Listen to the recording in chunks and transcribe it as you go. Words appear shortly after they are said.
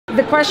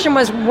The question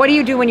was, what do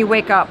you do when you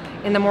wake up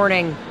in the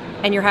morning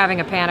and you're having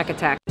a panic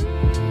attack?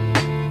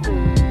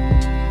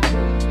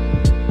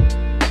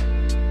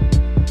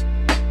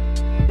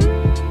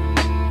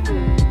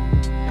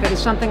 It is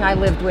something I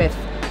lived with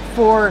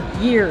for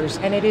years,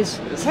 and it is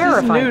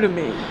terrifying. This is new to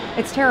me.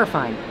 It's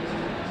terrifying.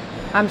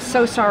 I'm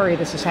so sorry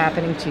this is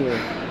happening to you.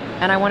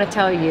 And I want to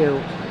tell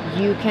you,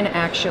 you can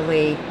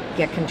actually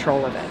get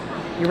control of it.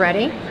 You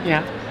ready?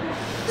 Yeah.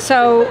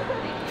 So,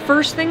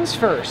 first things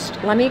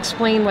first, let me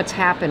explain what's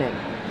happening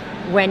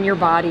when your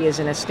body is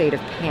in a state of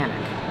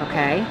panic,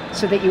 okay?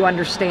 So that you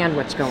understand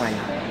what's going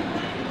on.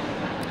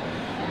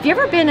 Have you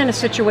ever been in a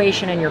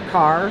situation in your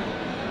car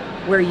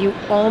where you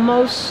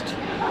almost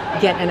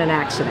get in an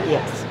accident?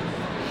 Yes.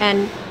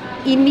 And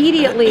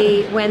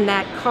immediately when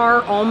that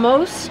car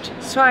almost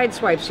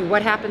sideswipes you,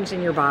 what happens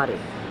in your body?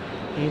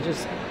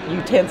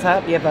 You tense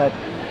up. You have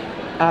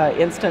a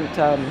instant,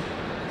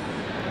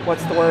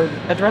 what's the word?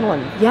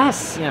 Adrenaline.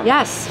 Yes, Yeah.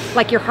 yes.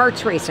 Like your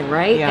heart's racing,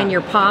 right? Yeah. And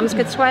your palms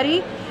get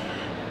sweaty.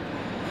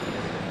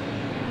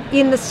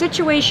 In the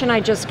situation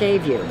I just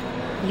gave you,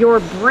 your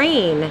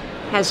brain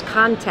has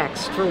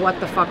context for what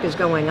the fuck is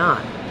going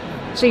on.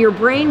 So your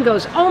brain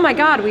goes, oh my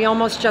God, we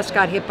almost just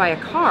got hit by a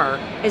car.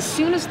 As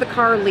soon as the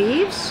car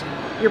leaves,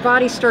 your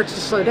body starts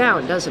to slow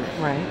down, doesn't it?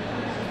 Right.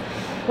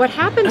 What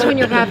happens when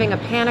you're having a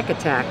panic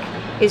attack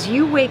is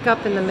you wake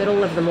up in the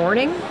middle of the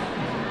morning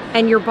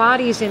and your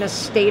body's in a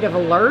state of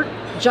alert,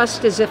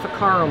 just as if a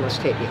car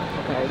almost hit you.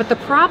 Okay. But the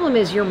problem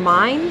is your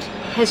mind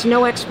has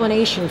no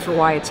explanation for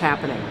why it's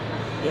happening.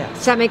 Yes.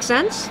 Does that make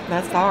sense?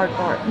 That's the hard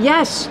part.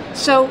 Yes.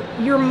 So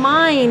your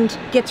mind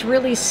gets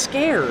really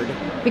scared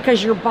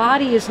because your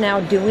body is now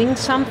doing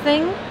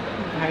something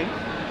Right.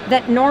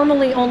 that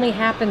normally only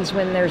happens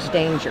when there's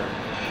danger.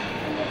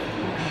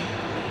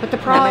 But the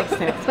That makes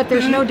sense. but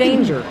there's no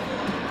danger.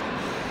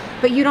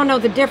 But you don't know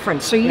the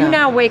difference. So you Yeah.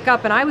 now wake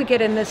up, and I would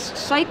get in this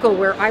cycle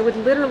where I would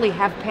literally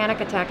have panic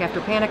attack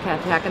after panic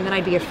attack, and then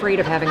I'd be afraid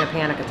of having a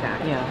panic attack.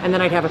 Yeah. And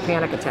then I'd have a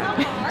panic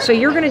attack. So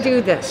you're going to do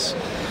this.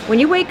 When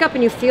you wake up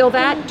and you feel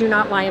that, do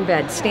not lie in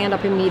bed. Stand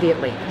up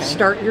immediately. Okay.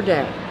 Start your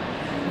day.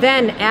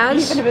 Then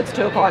Even if it's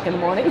 2 o'clock in the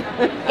morning.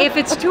 if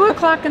it's 2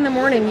 o'clock in the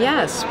morning,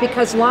 yes,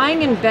 because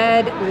lying in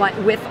bed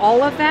with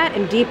all of that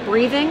and deep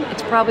breathing,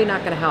 it's probably not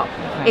going to help.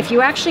 Okay. If you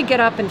actually get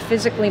up and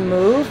physically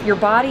move, your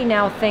body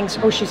now thinks,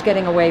 oh, she's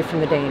getting away from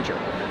the danger.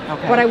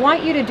 Okay. What I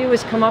want you to do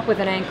is come up with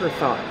an anchor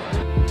thought.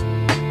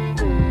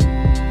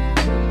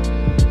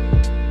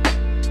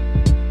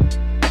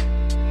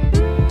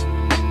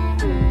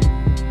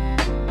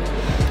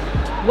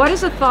 What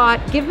is a thought?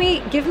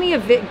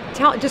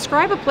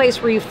 Describe a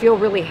place where you feel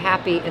really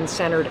happy and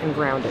centered and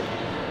grounded.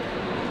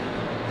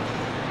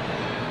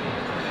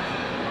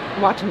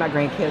 Watching my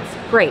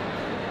grandkids. Great.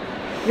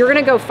 You're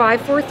going to go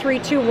 5, 4, 3,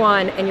 2,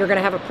 1, and you're going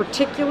to have a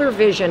particular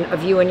vision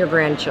of you and your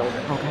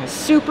grandchildren. Okay.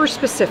 Super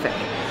specific.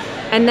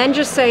 And then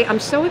just say, I'm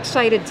so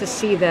excited to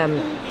see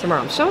them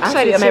tomorrow. I'm so excited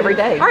I see to them every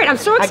day. All right, I'm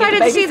so I get excited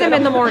to to see them babysit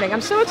in the them. morning.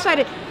 I'm so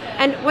excited.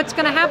 And what's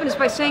going to happen is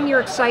by saying you're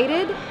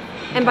excited,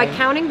 and by Okay.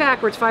 counting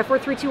backwards, 5, 4,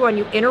 3, 2, 1,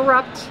 you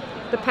interrupt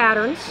the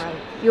patterns. Right.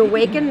 You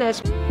awaken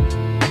this.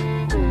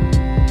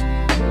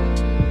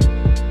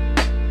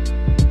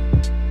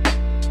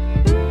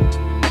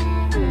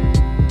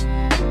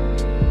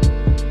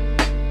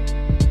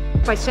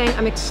 By saying,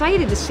 I'm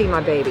excited to see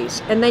my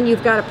babies. And then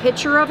you've got a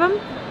picture of them.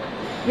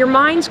 Your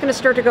mind's going to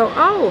start to go,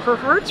 oh, her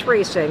heart's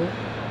racing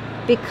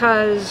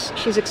because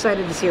she's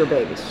excited to see her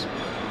babies.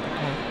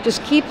 Okay.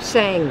 Just keep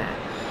saying that.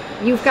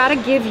 You've got to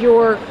give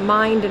your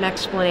mind an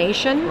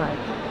explanation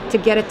Right. to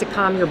get it to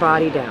calm your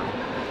body down.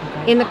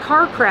 Okay. In the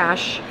car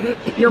crash,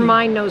 your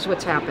mind knows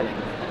what's happening.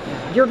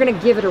 You're going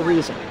to give it a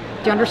reason.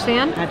 Do you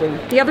understand? I do.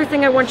 The other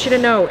thing I want you to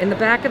know, in the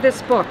back of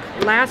this book,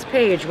 last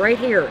page right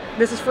here,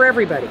 this is for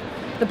everybody.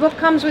 The book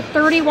comes with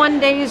 31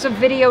 days of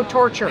video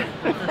torture.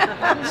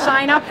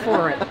 Sign up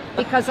for it,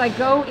 because I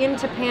go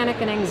into panic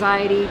and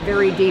anxiety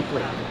very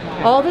deeply.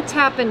 All that's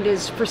happened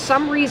is, for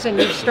some reason,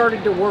 you've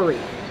started to worry.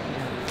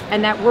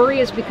 And that worry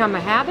has become a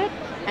habit,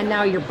 and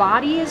now your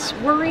body is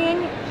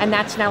worrying, and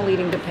that's now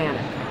leading to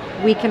panic.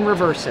 We can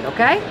reverse it,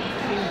 okay?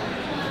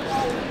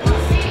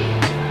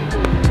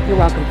 You're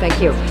welcome,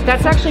 thank you.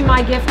 That's actually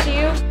my gift to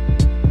you.